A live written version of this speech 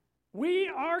We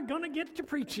are going to get to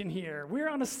preaching here. We're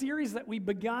on a series that we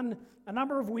begun a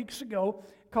number of weeks ago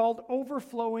called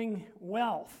Overflowing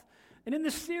Wealth. And in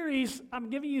this series, I'm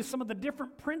giving you some of the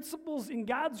different principles in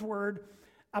God's Word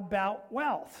about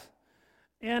wealth.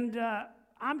 And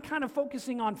I'm kind of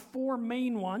focusing on four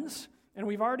main ones, and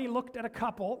we've already looked at a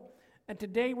couple. And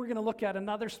today we're going to look at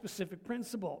another specific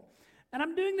principle. And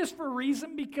I'm doing this for a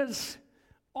reason because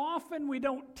often we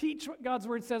don't teach what God's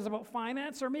Word says about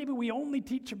finance, or maybe we only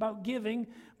teach about giving,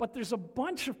 but there's a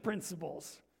bunch of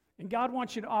principles, and God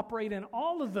wants you to operate in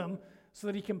all of them so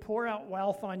that He can pour out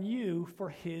wealth on you for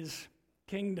His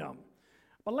kingdom.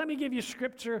 But let me give you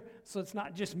scripture so it's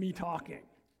not just me talking.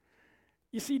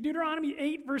 You see, Deuteronomy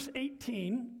 8, verse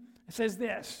 18 says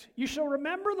this: "You shall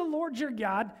remember the Lord your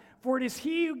God, for it is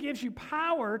He who gives you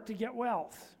power to get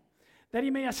wealth, that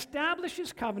He may establish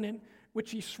His covenant,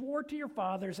 which He swore to your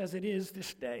fathers as it is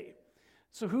this day."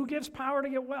 So who gives power to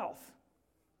get wealth?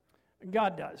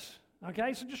 God does.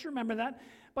 Okay, so just remember that.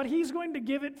 But He's going to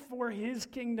give it for His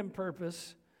kingdom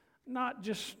purpose, not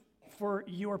just for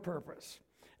your purpose.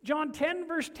 John 10,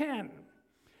 verse 10.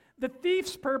 "The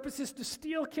thief's purpose is to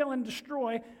steal, kill, and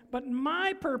destroy, but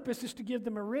my purpose is to give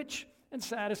them a rich and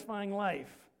satisfying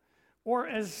life." Or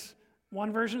as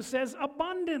one version says,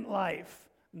 abundant life.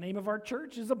 The name of our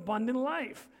church is Abundant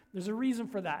Life. There's a reason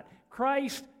for that.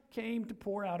 Christ came to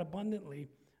pour out abundantly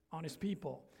on His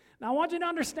people. Now, I want you to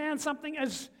understand something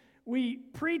as we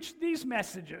preach these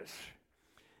messages.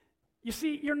 You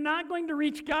see, you're not going to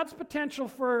reach God's potential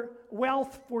for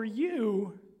wealth for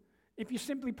you if you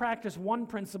simply practice one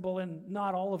principle and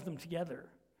not all of them together.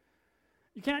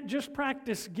 You can't just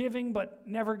practice giving but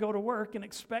never go to work and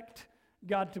expect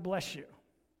God to bless you.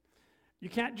 You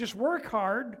can't just work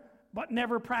hard but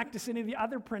never practice any of the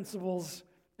other principles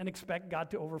and expect God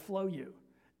to overflow you.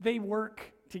 They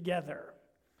work together.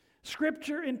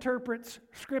 Scripture interprets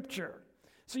Scripture.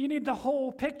 So you need the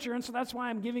whole picture, and so that's why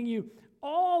I'm giving you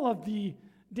all of the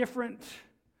different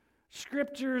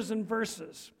scriptures and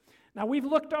verses. Now, we've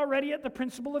looked already at the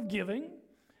principle of giving,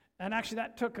 and actually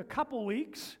that took a couple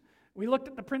weeks. We looked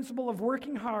at the principle of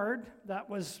working hard. That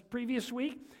was previous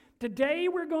week. Today,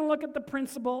 we're going to look at the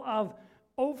principle of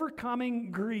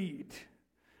overcoming greed.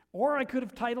 Or I could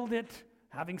have titled it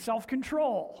having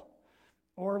self-control.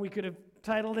 Or we could have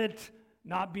titled it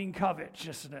not being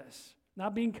covetousness.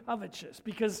 Not being covetous,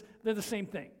 because they're the same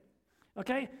thing.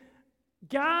 Okay?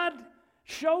 God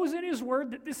shows in His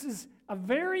Word that this is a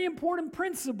very important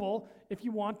principle if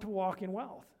you want to walk in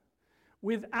wealth.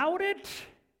 Without it,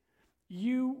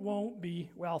 you won't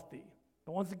be wealthy.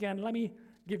 But once again, let me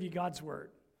give you God's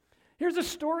Word. Here's a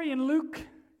story in Luke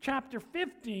chapter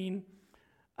 15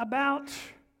 about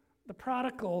the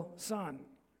prodigal son.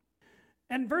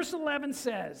 And verse 11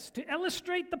 says, to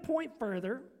illustrate the point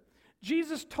further,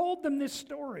 Jesus told them this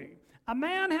story. A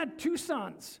man had two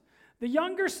sons. The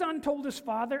younger son told his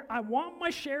father, "I want my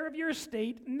share of your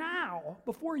estate now,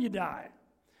 before you die."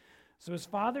 So his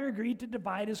father agreed to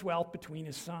divide his wealth between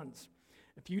his sons.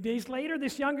 A few days later,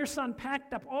 this younger son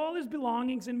packed up all his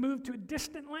belongings and moved to a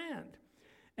distant land.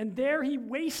 And there he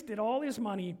wasted all his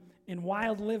money in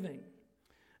wild living.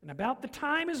 And about the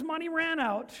time his money ran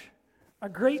out, a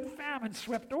great famine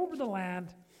swept over the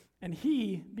land, and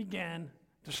he began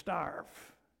to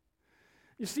starve.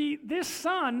 You see, this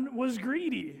son was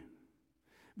greedy.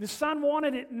 The son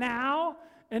wanted it now,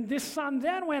 and this son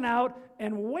then went out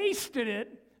and wasted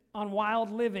it on wild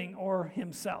living or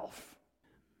himself.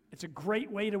 It's a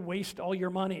great way to waste all your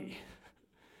money.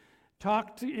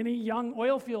 Talk to any young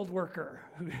oil field worker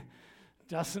who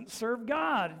doesn't serve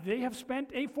God. They have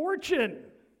spent a fortune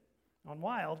on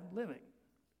wild living.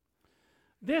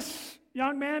 This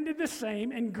young man did the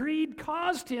same, and greed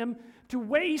caused him to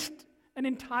waste an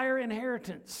entire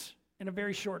inheritance in a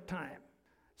very short time.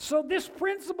 So this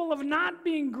principle of not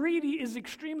being greedy is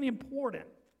extremely important,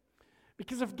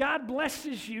 because if God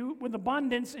blesses you with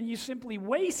abundance and you simply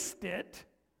waste it,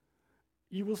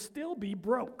 you will still be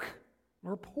broke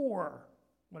or poor,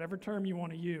 whatever term you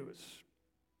want to use.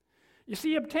 You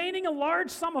see, obtaining a large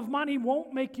sum of money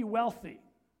won't make you wealthy.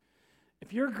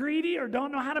 If you're greedy or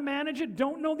don't know how to manage it,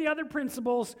 don't know the other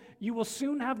principles, you will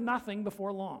soon have nothing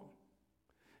before long.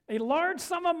 A large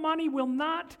sum of money will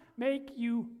not make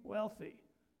you wealthy.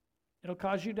 It'll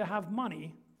cause you to have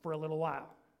money for a little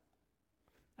while.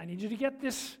 I need you to get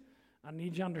this. I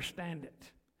need you to understand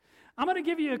it. I'm going to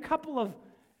give you a couple of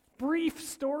brief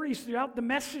stories throughout the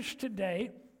message today.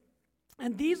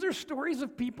 And these are stories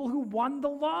of people who won the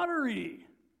lottery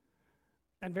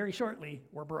and very shortly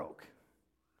were broke.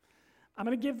 I'm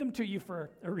going to give them to you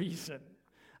for a reason.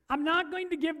 I'm not going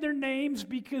to give their names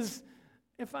because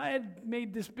if I had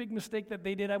made this big mistake that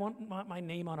they did, I wouldn't want my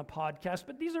name on a podcast,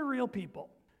 but these are real people.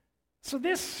 So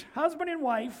this husband and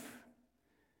wife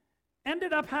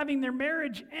ended up having their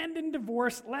marriage end in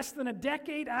divorce less than a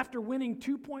decade after winning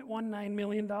 $2.19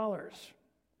 million.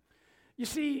 You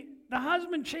see, the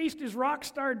husband chased his rock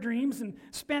star dreams and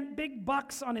spent big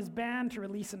bucks on his band to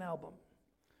release an album.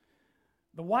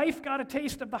 The wife got a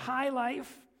taste of the high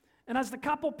life, and as the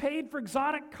couple paid for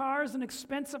exotic cars, an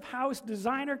expensive house,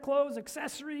 designer clothes,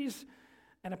 accessories,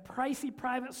 and a pricey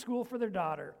private school for their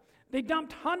daughter, they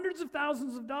dumped hundreds of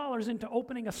thousands of dollars into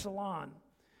opening a salon,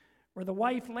 where the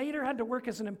wife later had to work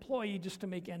as an employee just to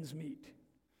make ends meet.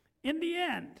 In the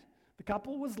end, the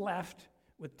couple was left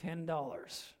with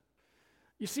 $10.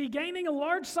 You see, gaining a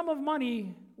large sum of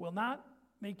money will not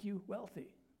make you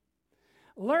wealthy.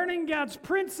 Learning God's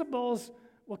principles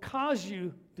will cause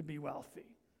you to be wealthy.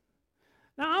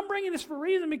 Now, I'm bringing this for a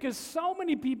reason because so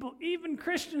many people, even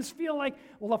Christians, feel like,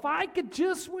 well, if I could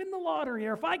just win the lottery,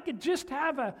 or if I could just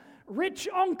have a rich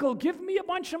uncle give me a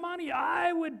bunch of money,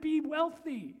 I would be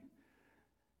wealthy.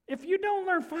 If you don't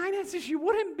learn finances, you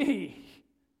wouldn't be.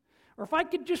 Or if I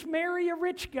could just marry a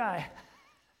rich guy.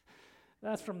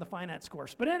 That's from the finance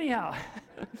course. But anyhow,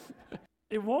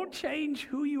 it won't change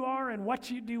who you are and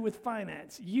what you do with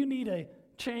finance. You need a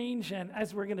change, and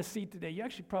as we're going to see today, you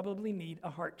actually probably need a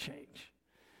heart change.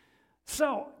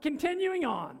 So, continuing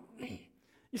on.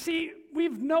 You see,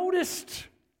 we've noticed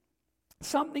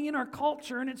something in our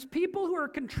culture, and it's people who are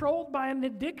controlled by an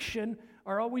addiction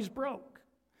are always broke.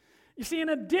 You see, an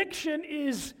addiction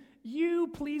is you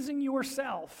pleasing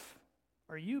yourself,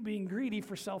 or you being greedy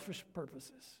for selfish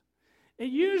purposes. It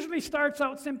usually starts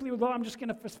out simply with, oh, I'm just going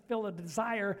to fulfill a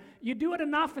desire. You do it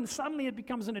enough, and suddenly it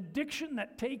becomes an addiction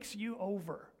that takes you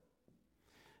over.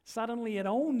 Suddenly it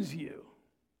owns you.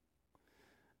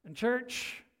 And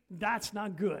church, that's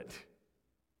not good.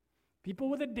 People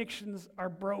with addictions are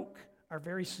broke, are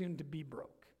very soon to be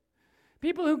broke.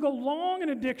 People who go long in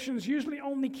addictions usually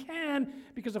only can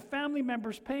because a family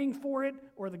member's paying for it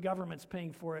or the government's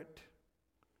paying for it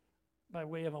by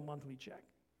way of a monthly check.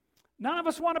 None of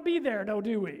us want to be there, though,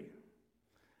 do we?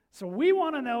 So we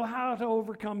want to know how to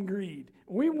overcome greed.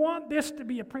 We want this to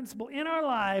be a principle in our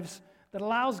lives that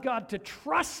allows God to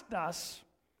trust us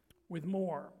with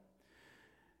more.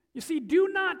 You see, do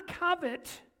not covet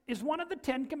is one of the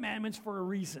 10 commandments for a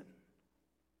reason.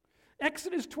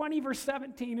 Exodus 20, verse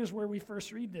 17 is where we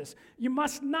first read this. You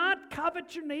must not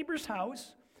covet your neighbor's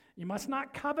house. You must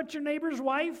not covet your neighbor's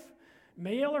wife,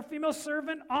 male or female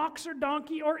servant, ox or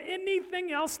donkey, or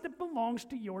anything else that belongs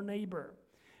to your neighbor.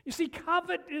 You see,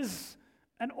 covet is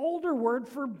an older word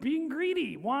for being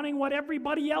greedy, wanting what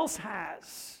everybody else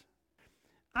has.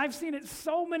 I've seen it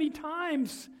so many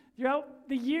times throughout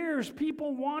the years,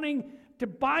 people wanting to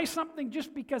buy something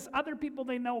just because other people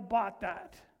they know bought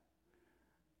that.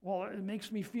 Well, it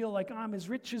makes me feel like I'm as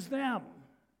rich as them.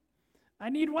 I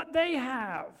need what they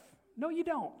have. No, you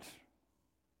don't.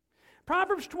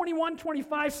 Proverbs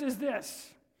 21:25 says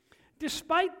this,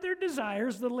 despite their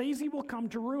desires, the lazy will come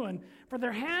to ruin, for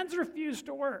their hands refuse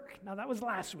to work. Now, that was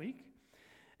last week.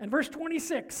 And verse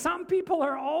 26, some people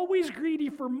are always greedy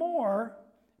for more,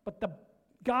 but the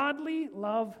godly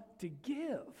love to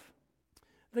give.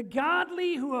 The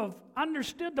godly who have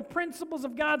understood the principles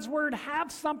of God's word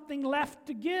have something left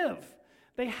to give.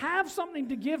 They have something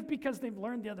to give because they've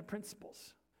learned the other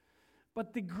principles.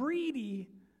 But the greedy,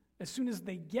 as soon as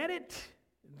they get it,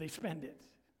 they spend it.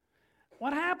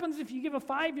 What happens if you give a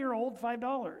 5-year-old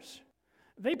 $5?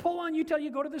 They pull on you till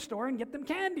you go to the store and get them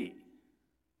candy.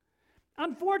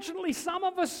 Unfortunately, some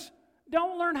of us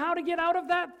don't learn how to get out of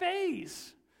that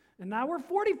phase. And now we're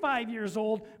 45 years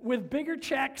old with bigger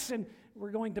checks, and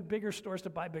we're going to bigger stores to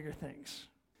buy bigger things.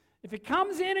 If it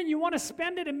comes in and you want to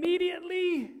spend it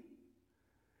immediately,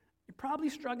 you're probably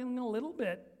struggling a little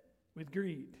bit with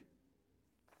greed.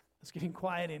 It's getting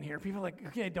quiet in here. People are like,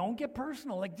 okay, don't get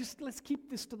personal. Like, just let's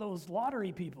keep this to those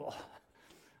lottery people.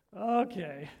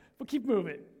 Okay, we'll keep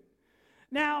moving.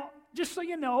 Now, just so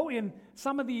you know, in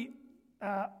some of the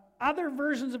other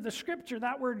versions of the scripture,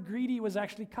 that word greedy was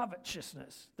actually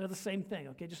covetousness. They're the same thing,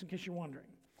 okay, just in case you're wondering.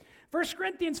 1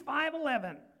 Corinthians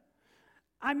 5:11.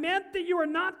 I meant that you are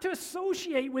not to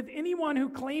associate with anyone who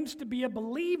claims to be a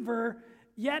believer,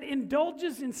 yet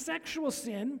indulges in sexual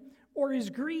sin, or is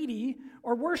greedy,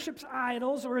 or worships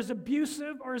idols, or is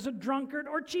abusive, or is a drunkard,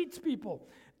 or cheats people.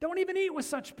 Don't even eat with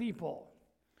such people.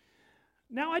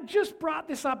 Now, I just brought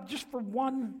this up just for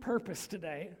one purpose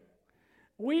today.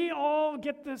 We all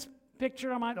get this picture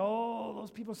in our mind, oh,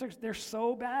 those people, they're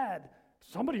so bad.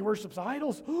 Somebody worships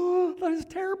idols. Oh, that is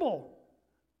terrible.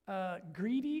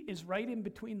 Greedy is right in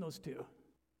between those two.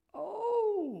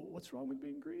 Oh, oh, what's wrong with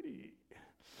being greedy?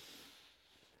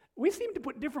 We seem to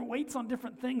put different weights on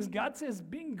different things. God says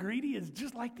being greedy is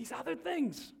just like these other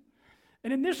things.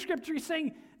 And in this scripture, he's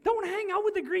saying, don't hang out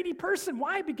with a greedy person.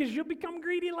 Why? Because you'll become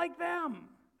greedy like them.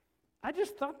 I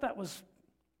just thought that was,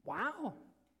 wow.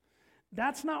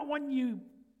 That's not what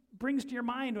brings to your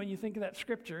mind when you think of that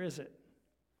scripture, is it?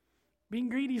 Being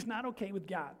greedy is not okay with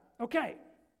God. Okay.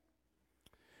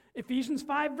 Ephesians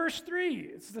 5, verse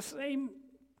 3. It's the same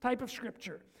type of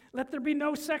scripture. Let there be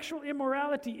no sexual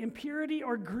immorality, impurity,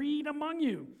 or greed among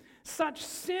you. Such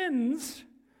sins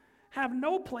have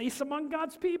no place among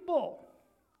God's people.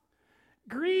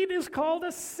 Greed is called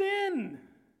a sin.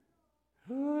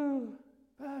 Oh,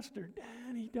 Pastor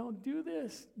Danny, don't do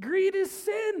this. Greed is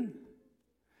sin.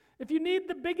 If you need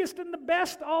the biggest and the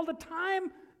best all the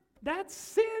time, that's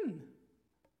sin.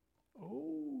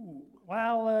 Oh,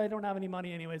 well, I don't have any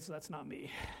money anyway, so that's not me.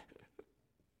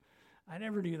 I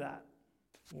never do that.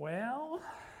 Well,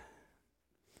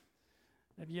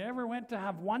 have you ever went to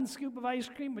have one scoop of ice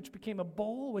cream, which became a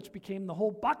bowl, which became the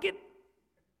whole bucket?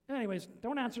 Anyways,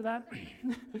 don't answer that.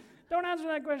 Don't answer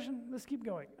that question. Let's keep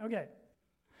going. Okay.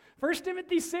 1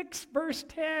 Timothy 6, verse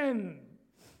 10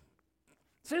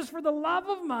 says, for the love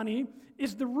of money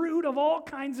is the root of all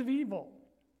kinds of evil,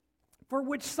 for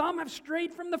which some have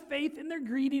strayed from the faith in their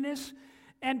greediness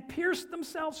and pierced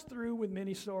themselves through with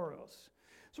many sorrows.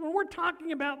 So when we're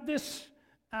talking about this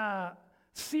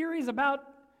series about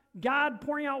God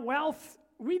pouring out wealth,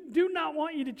 we do not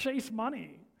want you to chase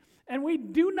money. And we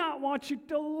do not want you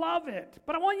to love it.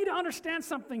 But I want you to understand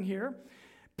something here.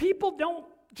 People don't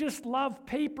just love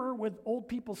paper with old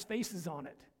people's faces on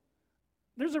it.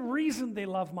 There's a reason they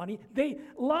love money. They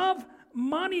love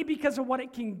money because of what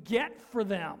it can get for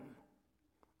them.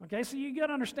 Okay, so you got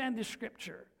to understand this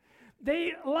scripture.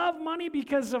 They love money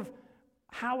because of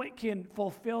how it can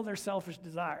fulfill their selfish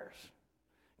desires.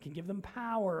 It can give them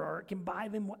power, or it can buy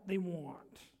them what they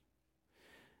want.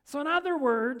 So in other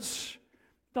words,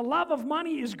 the love of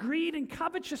money is greed and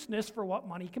covetousness for what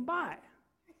money can buy.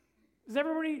 Does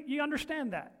everybody, you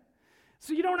understand that?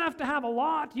 So you don't have to have a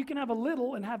lot, you can have a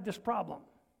little and have this problem.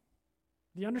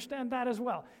 Do you understand that as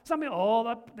well? Some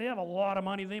people, they have a lot of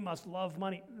money, they must love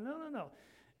money. No.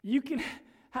 You can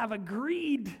have a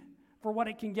greed for what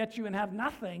it can get you and have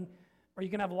nothing, or you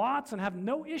can have lots and have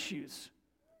no issues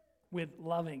with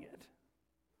loving it.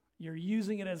 You're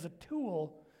using it as a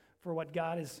tool for what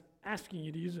God is asking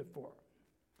you to use it for.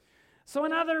 So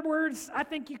in other words, I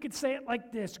think you could say it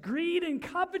like this. Greed and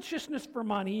covetousness for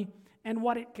money and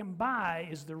what it can buy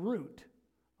is the root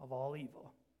of all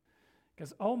evil.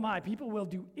 Because, oh my, people will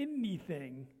do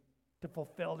anything to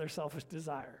fulfill their selfish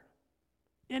desire.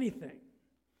 Anything.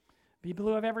 People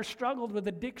who have ever struggled with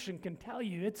addiction can tell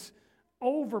you it's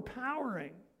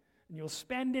overpowering. And you'll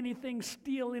spend anything,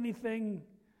 steal anything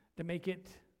to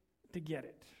get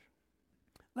it.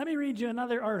 Let me read you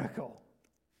another article.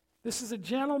 This is a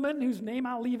gentleman whose name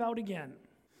I'll leave out again.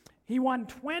 He won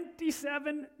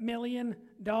 $27 million.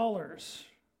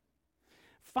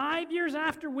 5 years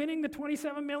after winning the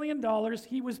 $27 million,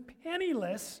 he was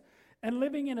penniless and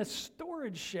living in a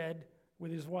storage shed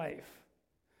with his wife.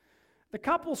 The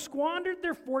couple squandered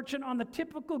their fortune on the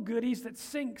typical goodies that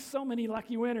sink so many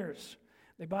lucky winners.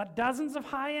 They bought dozens of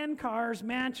high-end cars,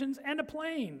 mansions, and a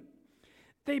plane.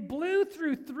 They blew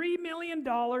through $3 million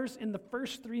in the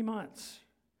first 3 months.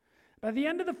 By the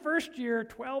end of the first year,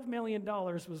 $12 million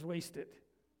was wasted.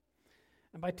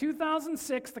 And by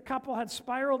 2006, the couple had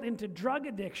spiraled into drug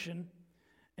addiction,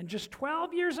 and just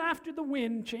 12 years after the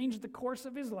win changed the course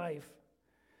of his life,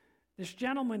 this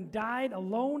gentleman died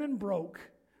alone and broke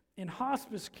in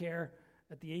hospice care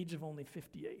at the age of only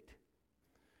 58.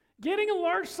 Getting a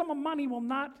large sum of money will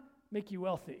not make you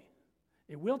wealthy.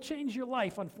 It will change your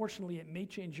life. Unfortunately, it may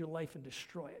change your life and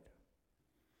destroy it.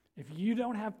 If you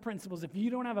don't have principles, if you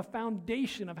don't have a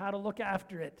foundation of how to look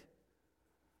after it,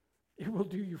 it will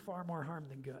do you far more harm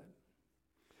than good.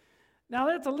 Now,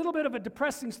 that's a little bit of a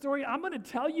depressing story. I'm going to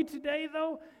tell you today,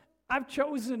 though, I've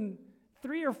chosen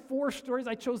 3 or 4 stories.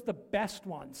 I chose the best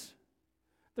ones.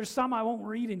 There's some I won't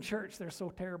read in church. They're so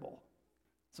terrible.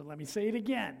 So let me say it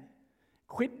again.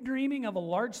 Quit dreaming of a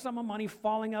large sum of money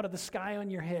falling out of the sky on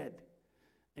your head.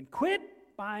 And quit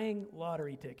buying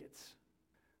lottery tickets.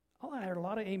 Oh, I heard a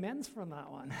lot of amens from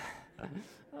that one.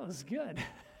 That was good.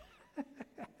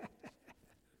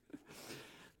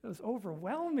 That was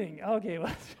overwhelming. Okay,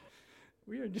 well,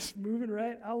 we are just moving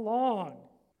right along.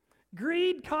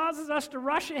 Greed causes us to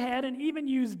rush ahead and even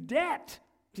use debt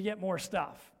to get more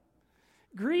stuff.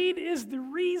 Greed is the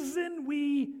reason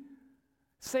we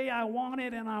say, I want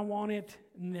it and I want it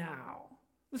now.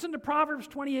 Listen to Proverbs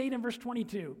 28 and verse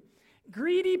 22.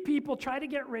 Greedy people try to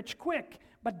get rich quick,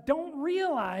 but don't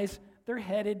realize they're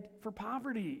headed for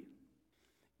poverty.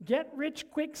 Get rich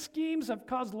quick schemes have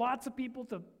caused lots of people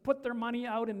to put their money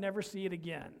out and never see it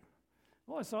again.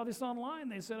 Oh, I saw this online.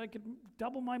 They said I could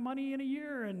double my money in a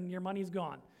year and your money's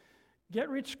gone. Get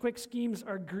rich quick schemes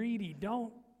are greedy.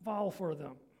 Don't fall for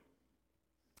them.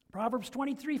 Proverbs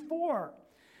 23:4.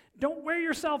 Don't wear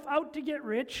yourself out to get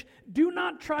rich. Do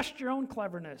not trust your own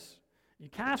cleverness. You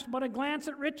cast but a glance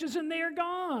at riches and they are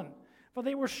gone, for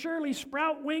they will surely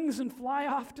sprout wings and fly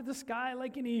off to the sky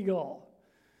like an eagle.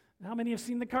 How many have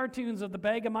seen the cartoons of the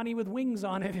bag of money with wings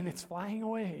on it and it's flying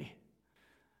away?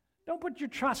 Don't put your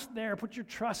trust there. Put your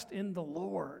trust in the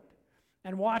Lord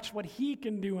and watch what He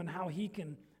can do and how He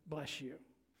can bless you.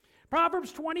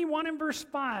 Proverbs 21 and verse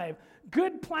 5.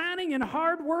 Good planning and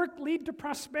hard work lead to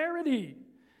prosperity,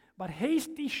 but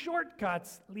hasty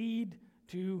shortcuts lead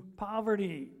to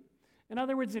poverty. In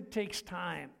other words, it takes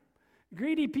time.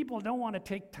 Greedy people don't want to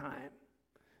take time.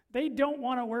 They don't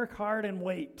want to work hard and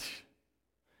wait.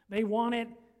 They want it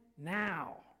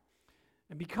now.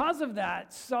 And because of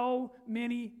that, so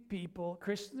many people,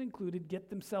 Christians included, get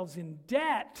themselves in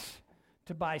debt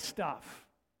to buy stuff.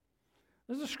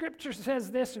 The scripture says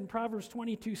this in Proverbs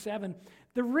 22:7.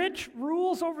 The rich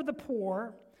rules over the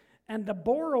poor, and the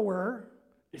borrower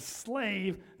is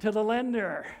slave to the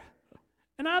lender.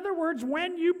 In other words,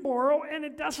 when you borrow, and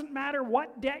it doesn't matter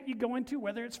what debt you go into,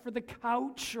 whether it's for the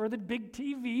couch or the big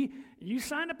TV, you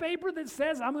sign a paper that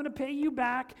says, I'm going to pay you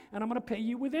back, and I'm going to pay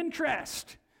you with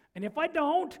interest. And if I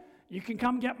don't, you can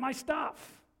come get my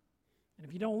stuff. And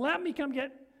if you don't let me come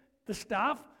get the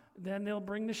stuff, then they'll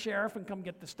bring the sheriff and come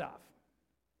get the stuff.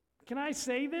 Can I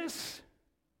say this?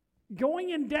 Going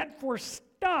in debt for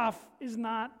stuff is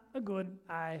not a good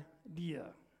idea.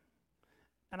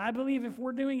 And I believe if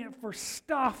we're doing it for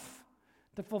stuff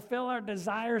to fulfill our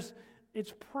desires,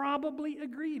 it's probably a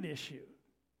greed issue.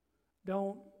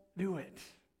 Don't do it.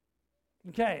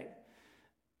 Okay.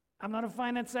 I'm not a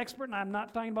finance expert, and I'm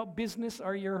not talking about business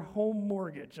or your home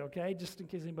mortgage, okay? Just in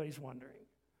case anybody's wondering.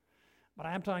 But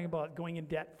I am talking about going in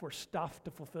debt for stuff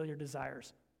to fulfill your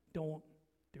desires. Don't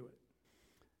do it.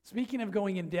 Speaking of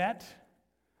going in debt,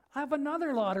 I have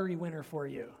another lottery winner for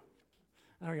you.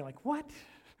 Now you're like, what?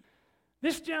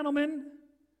 This gentleman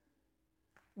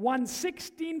won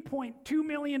 $16.2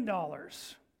 million.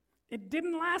 It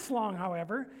didn't last long,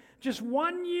 however. Just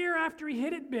 1 year after he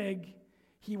hit it big,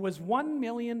 he was $1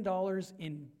 million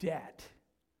in debt.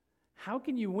 How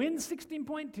can you win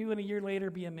 16.2 and a year later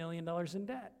be $1 million in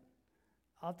debt?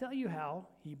 I'll tell you how.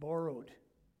 He borrowed.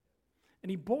 And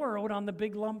he borrowed on the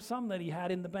big lump sum that he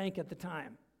had in the bank at the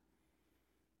time.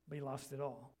 But he lost it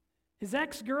all. His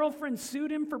ex-girlfriend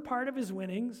sued him for part of his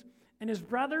winnings, and his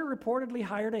brother reportedly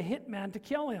hired a hitman to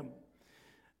kill him.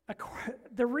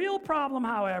 The real problem,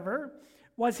 however,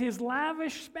 was his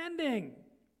lavish spending.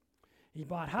 He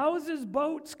bought houses,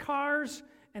 boats, cars,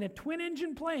 and a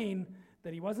twin-engine plane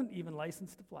that he wasn't even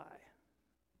licensed to fly.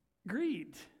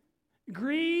 Greed.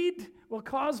 Greed will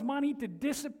cause money to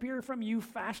disappear from you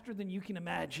faster than you can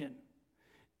imagine.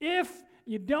 If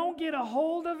you don't get a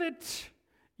hold of it,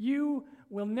 you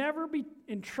will never be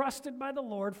entrusted by the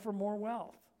Lord for more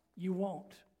wealth. You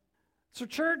won't. So,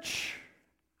 church,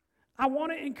 I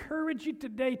want to encourage you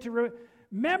today to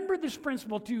remember this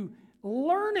principle, to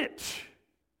learn it.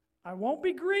 I won't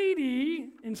be greedy.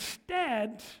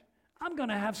 Instead, I'm going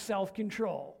to have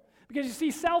self-control. Because you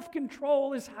see,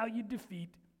 self-control is how you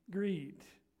defeat greed.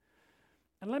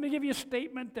 And let me give you a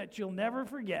statement that you'll never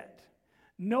forget.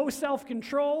 No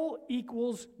self-control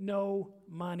equals no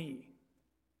money.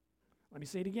 Let me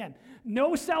say it again.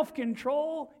 No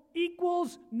self-control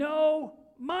equals no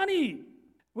money.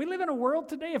 We live in a world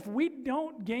today, if we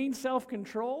don't gain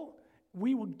self-control,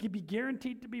 we will be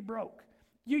guaranteed to be broke.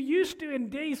 You used to, in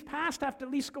days past, have to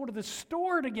at least go to the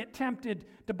store to get tempted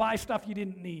to buy stuff you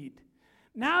didn't need.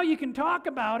 Now you can talk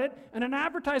about it, and an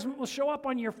advertisement will show up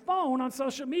on your phone on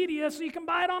social media so you can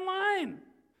buy it online.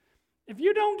 If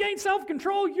you don't gain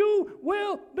self-control, you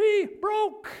will be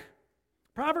broke.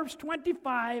 Proverbs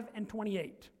 25 and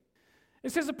 28.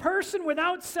 It says, a person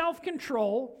without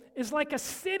self-control is like a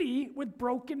city with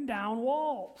broken down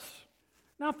walls.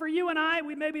 Now for you and I,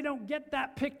 we maybe don't get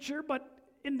that picture, but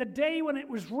in the day when it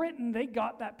was written, they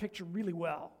got that picture really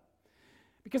well.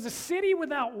 Because a city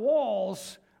without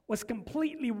walls was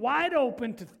completely wide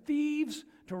open to thieves,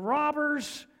 to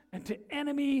robbers, and to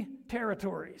enemy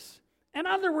territories. In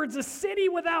other words, a city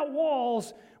without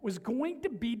walls was going to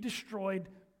be destroyed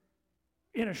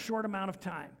in a short amount of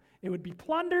time. It would be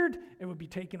plundered, it would be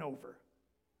taken over.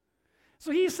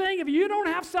 So he's saying if you don't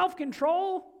have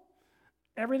self-control,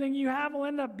 everything you have will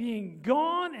end up being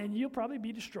gone and you'll probably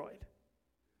be destroyed.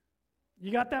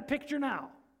 You got that picture now?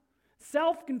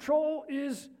 Self-control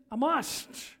is a must.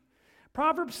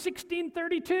 Proverbs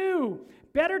 16:32,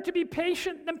 better to be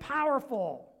patient than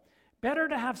powerful. Better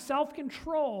to have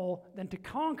self-control than to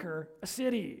conquer a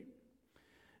city.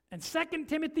 And 2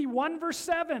 Timothy 1 verse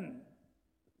 7,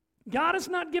 God has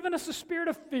not given us a spirit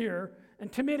of fear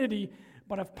and timidity,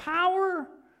 but of power,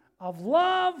 of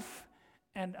love,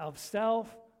 and of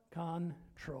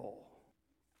self-control.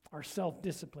 Or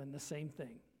self-discipline, the same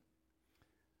thing.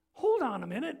 Hold on a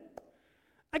minute.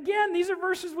 Again, these are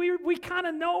verses we kind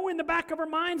of know in the back of our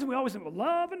minds. We always think, well,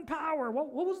 love and power.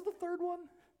 What was the third one?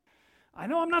 I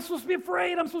know I'm not supposed to be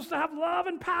afraid. I'm supposed to have love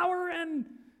and power, and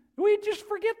we just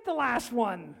forget the last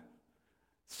one.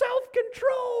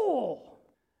 Self-control.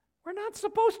 We're not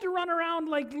supposed to run around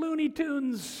like Looney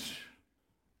Tunes,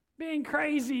 being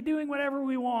crazy, doing whatever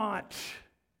we want.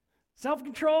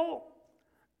 Self-control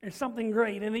is something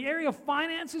great. In the area of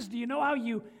finances, do you know how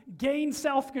you gain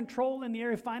self-control in the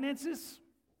area of finances?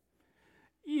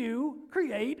 You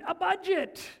create a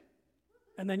budget,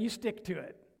 and then you stick to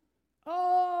it.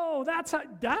 Oh, that's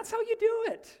how you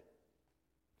do it.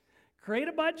 Create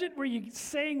a budget where you're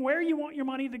saying where you want your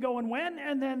money to go and when,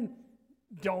 and then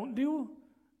don't do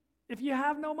if you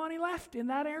have no money left in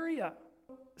that area.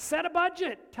 Set a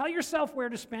budget. Tell yourself where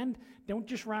to spend. Don't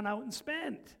just run out and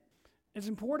spend. It's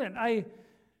important.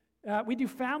 We do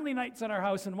family nights at our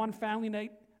house, and one family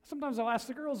night, sometimes I'll ask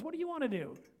the girls, what do you want to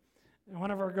do? And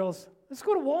one of our girls, let's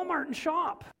go to Walmart and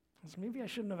shop. So maybe I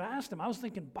shouldn't have asked him. I was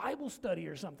thinking Bible study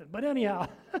or something. But anyhow,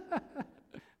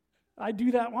 I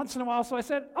do that once in a while. So I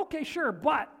said, okay, sure,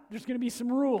 but there's going to be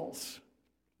some rules.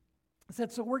 I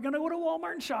said, so we're going to go to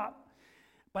Walmart and shop,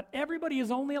 but everybody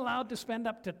is only allowed to spend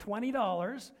up to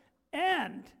 $20,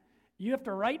 and you have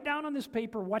to write down on this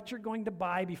paper what you're going to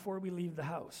buy before we leave the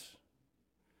house.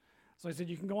 So I said,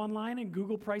 you can go online and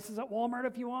Google prices at Walmart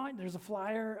if you want. There's a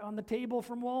flyer on the table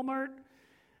from Walmart.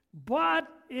 But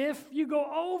if you go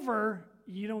over,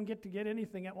 you don't get to get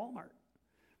anything at Walmart.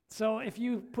 So if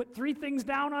you put 3 things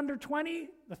down under 20,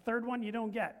 the third one you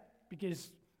don't get,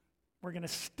 because we're going to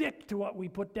stick to what we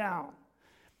put down.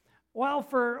 Well,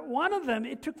 for one of them,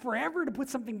 it took forever to put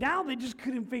something down. They just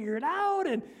couldn't figure it out,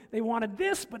 and they wanted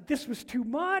this, but this was too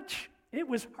much. It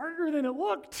was harder than it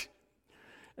looked.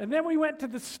 And then we went to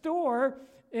the store,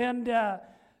 and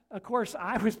of course,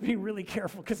 I was being really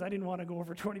careful because I didn't want to go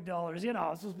over $20. You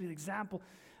know, it's supposed to be the example.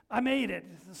 I made it.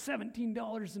 It's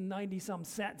 $17.90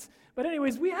 cents. But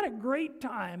anyways, we had a great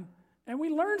time, and we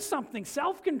learned something.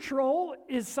 Self-control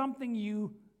is something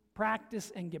you practice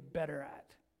and get better at.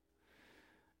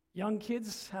 Young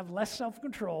kids have less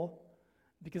self-control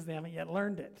because they haven't yet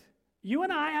learned it. You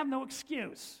and I have no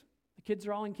excuse. The kids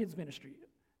are all in kids ministry.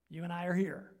 You and I are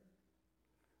here.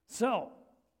 So,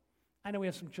 I know we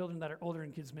have some children that are older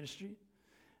in kids ministry.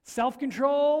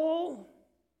 Self-control,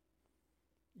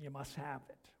 you must have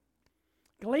it.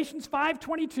 Galatians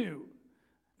 5:22.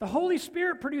 The Holy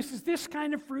Spirit produces this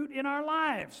kind of fruit in our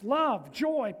lives: love,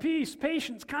 joy, peace,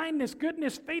 patience, kindness,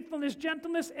 goodness, faithfulness,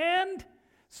 gentleness, and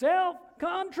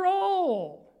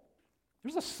self-control.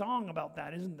 There's a song about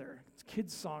that, isn't there? It's a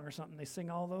kid's song or something. They sing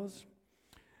all those.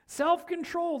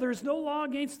 Self-control, there's no law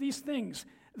against these things.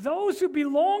 Those who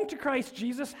belong to Christ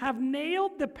Jesus have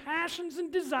nailed the passions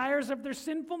and desires of their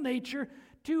sinful nature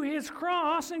to his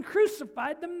cross and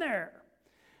crucified them there.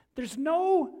 There's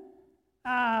no,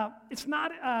 it's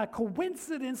not a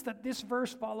coincidence that this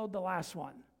verse followed the last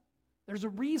one. There's a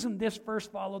reason this verse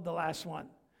followed the last one.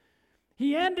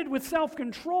 He ended with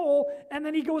self-control, and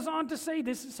then he goes on to say,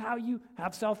 this is how you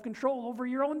have self-control over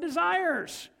your own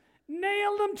desires.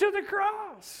 Nail them to the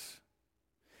cross.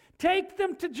 Take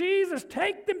them to Jesus.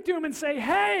 Take them to him and say,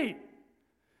 hey,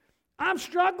 I'm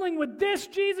struggling with this,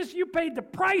 Jesus. You paid the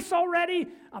price already.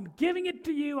 I'm giving it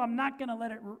to you. I'm not going to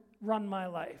let it run my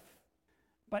life.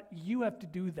 But you have to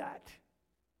do that.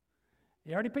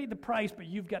 He already paid the price, but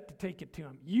you've got to take it to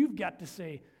him. You've got to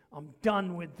say, I'm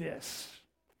done with this.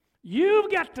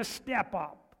 You've got to step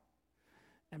up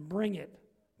and bring it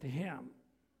to him.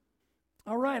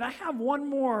 All right, I have one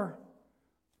more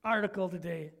article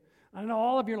today. I know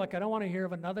all of you are like, I don't want to hear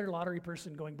of another lottery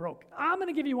person going broke. I'm going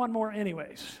to give you one more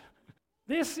anyways.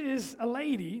 This is a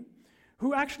lady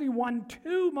who actually won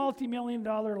 2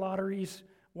 multi-million-dollar lotteries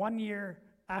 1 year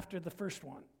after the first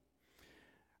one.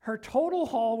 Her total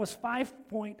haul was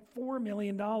 $5.4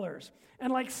 million.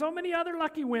 And like so many other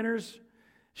lucky winners,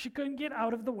 she couldn't get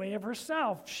out of the way of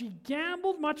herself. She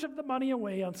gambled much of the money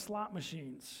away on slot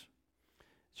machines.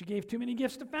 She gave too many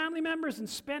gifts to family members and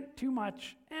spent too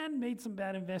much and made some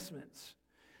bad investments.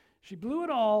 She blew it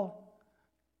all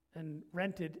and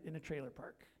rented in a trailer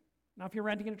park. Now, if you're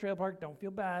renting in a trailer park, don't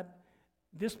feel bad.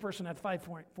 This person had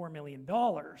 $5.4 million,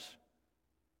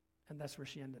 and that's where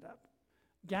she ended up.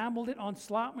 Gambled it on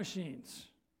slot machines.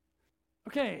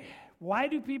 Okay, why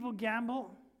do people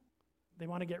gamble? They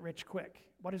want to get rich quick.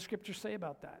 What does Scripture say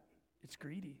about that? It's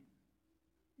greedy.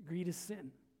 Greed is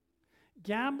sin.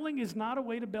 Gambling is not a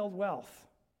way to build wealth.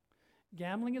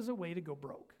 Gambling is a way to go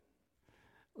broke.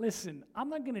 Listen, I'm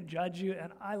not going to judge you,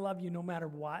 and I love you no matter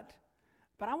what,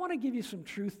 but I want to give you some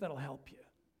truth that'll help you.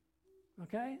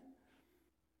 Okay?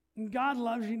 And God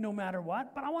loves you no matter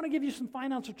what, but I want to give you some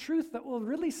financial truth that will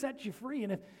really set you free.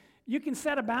 And if you can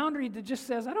set a boundary that just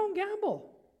says, I don't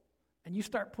gamble, and you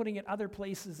start putting it other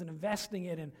places and investing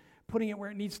it and putting it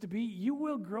where it needs to be, you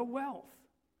will grow wealth.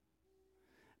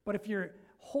 But if your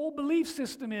whole belief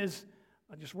system is,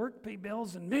 I'll just work, pay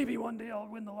bills, and maybe one day I'll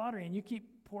win the lottery, and you keep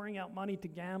pouring out money to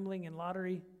gambling and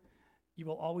lottery, you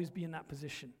will always be in that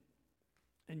position,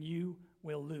 and you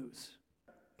will lose.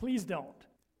 Please don't.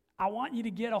 I want you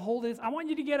to get a hold of this. I want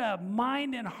you to get a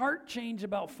mind and heart change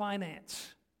about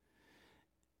finance.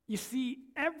 You see,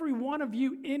 every one of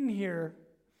you in here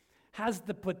has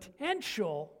the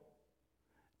potential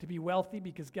to be wealthy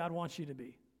because God wants you to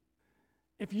be.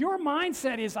 If your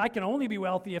mindset is, I can only be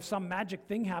wealthy if some magic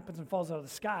thing happens and falls out of the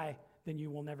sky, then you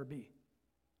will never be.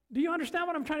 Do you understand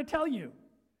what I'm trying to tell you?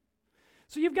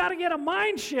 So you've got to get a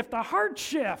mind shift, a heart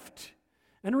shift,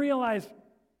 and realize,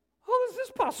 how is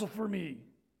this possible for me?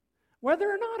 Whether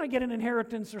or not I get an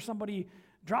inheritance or somebody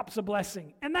drops a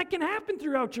blessing. And that can happen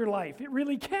throughout your life. It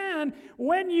really can.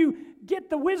 When you get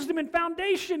the wisdom and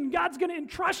foundation, God's going to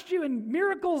entrust you, and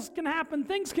miracles can happen.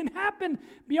 Things can happen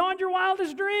beyond your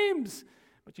wildest dreams.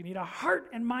 But you need a heart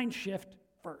and mind shift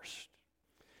first.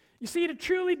 You see, to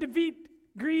truly defeat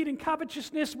greed and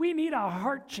covetousness, we need a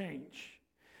heart change.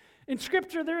 In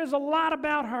Scripture, there is a lot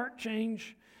about heart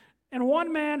change. And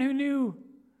one man who knew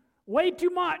way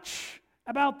too much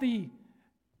about the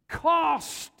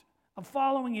cost of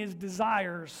following his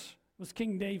desires was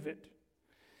King David.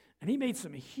 And he made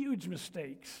some huge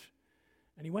mistakes.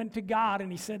 And he went to God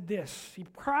and he said this. He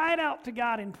cried out to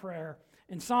God in prayer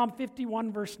in Psalm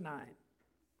 51, verse 9.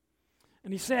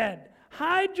 And he said,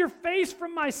 hide your face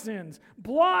from my sins.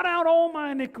 Blot out all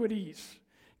my iniquities.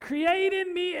 Create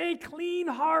in me a clean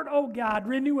heart, O God.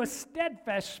 Renew a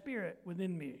steadfast spirit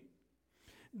within me.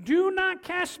 Do not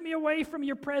cast me away from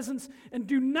your presence, and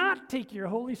do not take your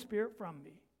Holy Spirit from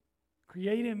me.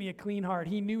 Create in me a clean heart.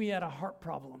 He knew he had a heart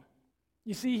problem.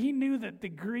 You see, he knew that the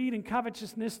greed and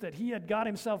covetousness that he had got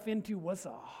himself into was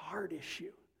a heart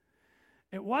issue.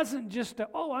 It wasn't just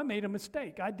I made a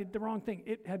mistake. I did the wrong thing.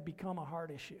 It had become a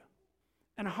heart issue.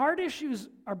 And heart issues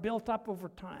are built up over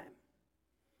time.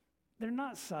 They're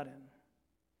not sudden.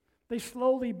 They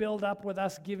slowly build up with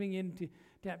us giving in to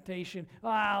temptation.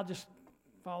 I'll just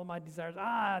follow my desires.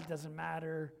 It doesn't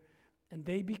matter. And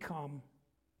they become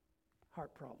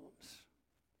heart problems.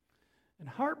 And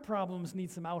heart problems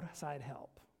need some outside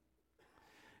help.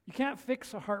 You can't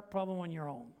fix a heart problem on your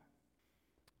own.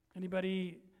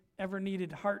 Anybody ever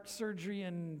needed heart surgery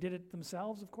and did it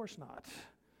themselves? Of course not.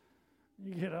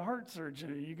 You get a heart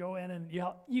surgery, you go in and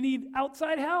you need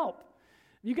outside help.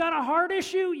 You got a heart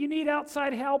issue, you need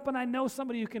outside help, and I know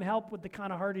somebody who can help with the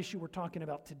kind of heart issue we're talking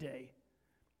about today.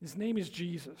 His name is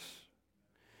Jesus.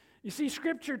 You see,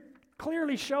 Scripture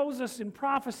clearly shows us in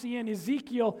prophecy in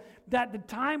Ezekiel that the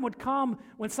time would come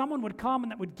when someone would come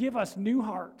and that would give us new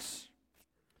hearts.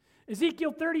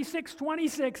 Ezekiel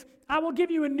 36:26, I will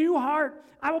give you a new heart.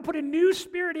 I will put a new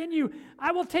spirit in you.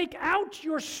 I will take out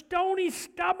your stony,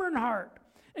 stubborn heart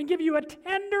and give you a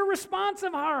tender,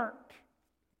 responsive heart.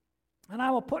 And I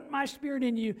will put my spirit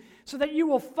in you so that you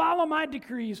will follow my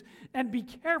decrees and be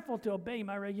careful to obey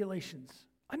my regulations.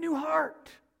 A new heart.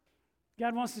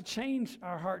 God wants to change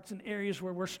our hearts in areas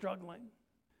where we're struggling.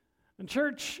 And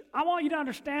church, I want you to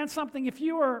understand something. If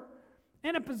you are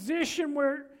in a position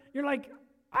where you're like,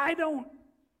 I don't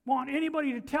want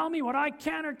anybody to tell me what I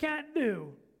can or can't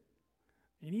do,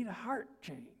 you need a heart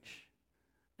change.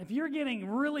 If you're getting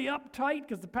really uptight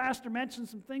because the pastor mentioned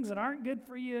some things that aren't good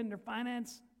for you in their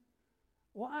finance,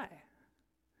 why?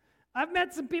 I've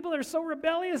met some people that are so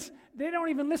rebellious, they don't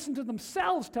even listen to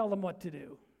themselves tell them what to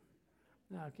do.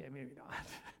 Okay, maybe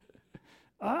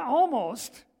not.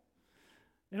 Almost.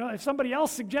 If somebody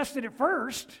else suggested it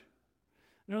first,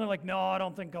 they're like, no, I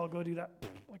don't think I'll go do that.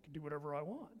 I can do whatever I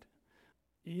want.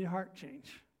 You need a heart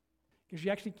change. Because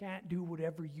you actually can't do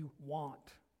whatever you want.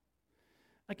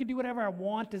 I can do whatever I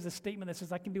want is a statement that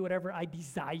says I can do whatever I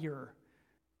desire.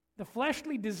 The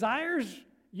fleshly desires,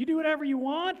 you do whatever you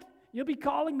want, you'll be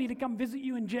calling me to come visit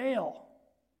you in jail.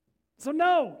 So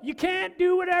no, you can't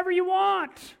do whatever you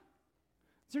want.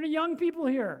 Is there any young people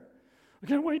here? I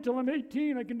can't wait till I'm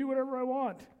 18. I can do whatever I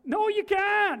want. No, you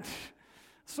can't.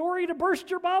 Sorry to burst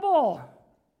your bubble.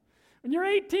 When you're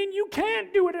 18, you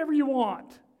can't do whatever you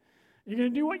want. You're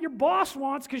going to do what your boss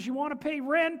wants because you want to pay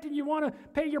rent and you want to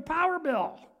pay your power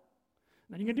bill.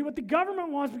 Then you're going to do what the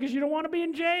government wants because you don't want to be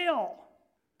in jail.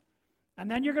 And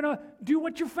then you're going to do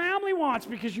what your family wants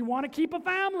because you want to keep a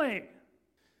family.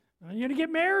 And you're going to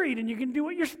get married and you can do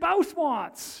what your spouse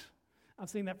wants. I'm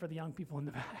saying that for the young people in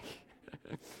the back.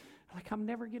 Like, I'm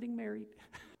never getting married.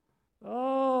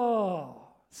 Oh,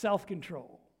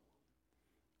 self-control,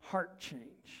 heart change.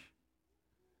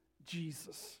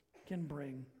 Jesus can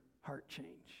bring heart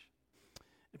change.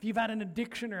 If you've had an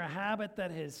addiction or a habit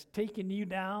that has taken you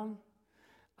down,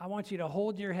 I want you to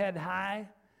hold your head high.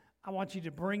 I want you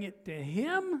to bring it to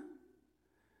Him.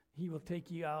 He will take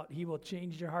you out. He will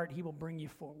change your heart. He will bring you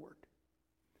forward.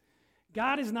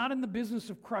 God is not in the business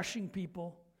of crushing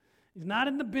people. He's not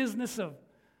in the business of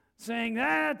saying,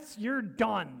 you're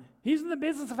done. He's in the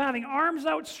business of having arms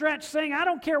outstretched, saying, I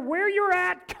don't care where you're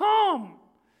at, come.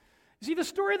 You see, the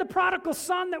story of the prodigal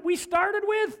son that we started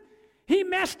with, he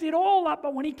messed it all up,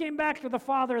 but when he came back to the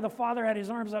father had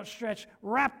his arms outstretched,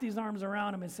 wrapped his arms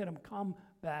around him and said, come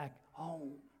back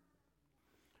home.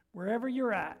 Wherever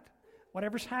you're at,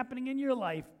 whatever's happening in your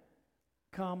life,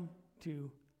 come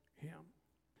to Him.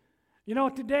 You know,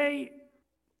 today,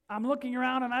 I'm looking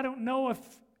around and I don't know if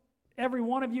every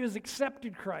one of you has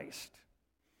accepted Christ.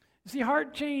 You see,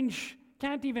 heart change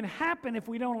can't even happen if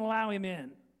we don't allow Him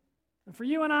in. And for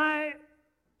you and I,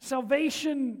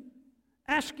 salvation,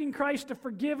 asking Christ to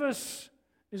forgive us,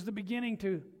 is the beginning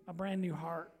to a brand new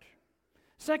heart.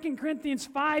 2 Corinthians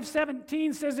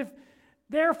 5:17 says,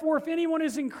 Therefore, if anyone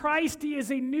is in Christ, he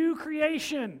is a new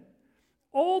creation.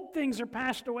 Old things are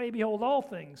passed away. Behold, all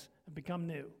things have become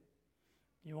new.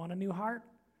 You want a new heart?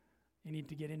 You need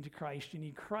to get into Christ. You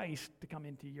need Christ to come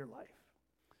into your life.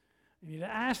 You need to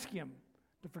ask Him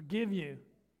to forgive you,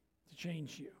 to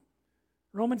change you.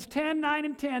 Romans 10:9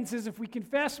 and 10 says, if we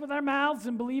confess with our mouths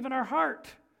and believe in our heart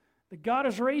that God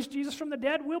has raised Jesus from the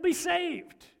dead, we'll be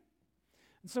saved.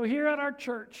 And so here at our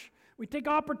church, we take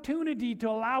opportunity to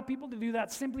allow people to do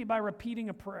that simply by repeating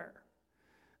a prayer.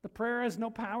 The prayer has no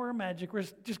power or magic. We're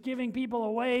just giving people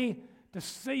a way to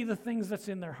say the things that's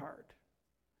in their heart.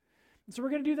 And so we're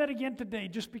going to do that again today,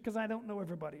 just because I don't know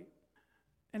everybody.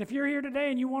 And if you're here today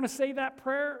and you want to say that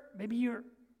prayer, maybe you're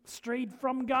strayed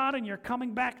from God and you're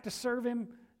coming back to serve Him,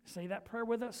 say that prayer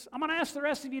with us. I'm going to ask the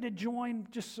rest of you to join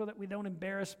just so that we don't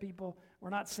embarrass people. We're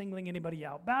not singling anybody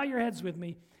out. Bow your heads with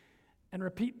me and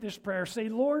repeat this prayer. Say,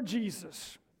 Lord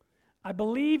Jesus, I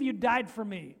believe you died for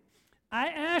me. I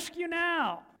ask you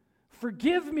now,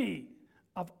 forgive me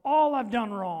of all I've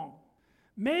done wrong.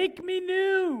 Make me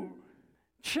new.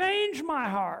 Change my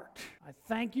heart. I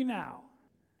thank you now.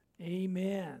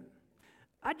 Amen.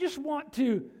 I just want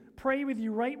to pray with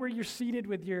you right where you're seated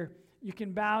you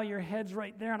can bow your heads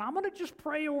right there. And I'm going to just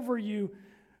pray over you.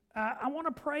 I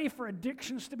want to pray for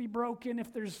addictions to be broken if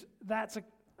that's a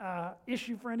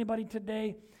issue for anybody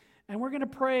today. And we're going to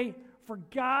pray for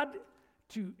God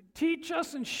to teach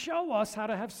us and show us how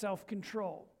to have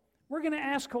self-control. We're going to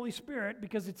ask Holy Spirit,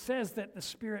 because it says that the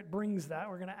Spirit brings that.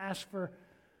 We're going to ask for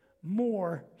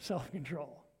more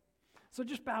self-control. So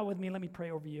just bow with me. Let me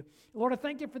pray over you. Lord, I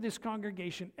thank you for this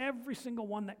congregation, every single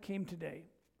one that came today.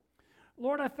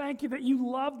 Lord, I thank you that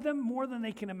you love them more than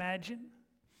they can imagine.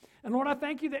 And Lord, I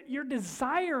thank you that your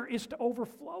desire is to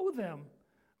overflow them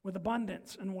with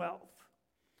abundance and wealth.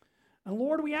 And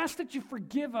Lord, we ask that you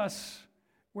forgive us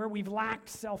where we've lacked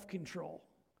self-control.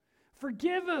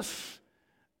 Forgive us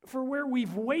for where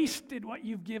we've wasted what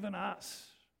you've given us.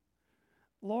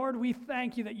 Lord, we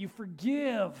thank you that you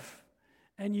forgive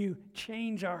and you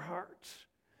change our hearts.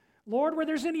 Lord, where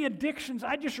there's any addictions,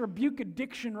 I just rebuke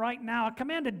addiction right now. I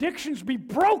command addictions be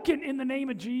broken in the name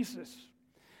of Jesus.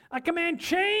 I command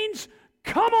chains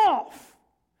come off.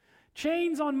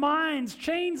 Chains on minds,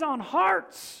 chains on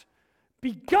hearts,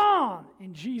 be gone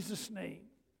in Jesus' name.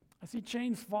 I see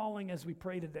chains falling as we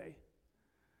pray today.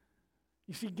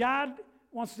 You see, God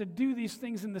wants to do these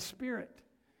things in the Spirit,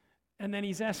 and then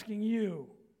He's asking you,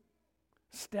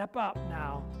 step up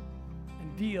now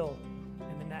and deal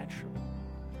in the natural.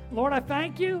 Lord, I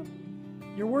thank you.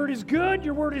 Your word is good.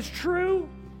 Your word is true.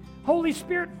 Holy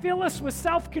Spirit, fill us with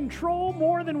self-control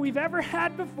more than we've ever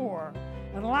had before,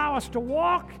 and allow us to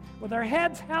walk with our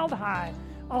heads held high,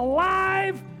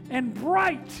 alive and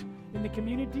bright in the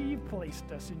community you've placed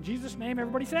us. In Jesus' name,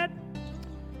 everybody said,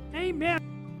 amen.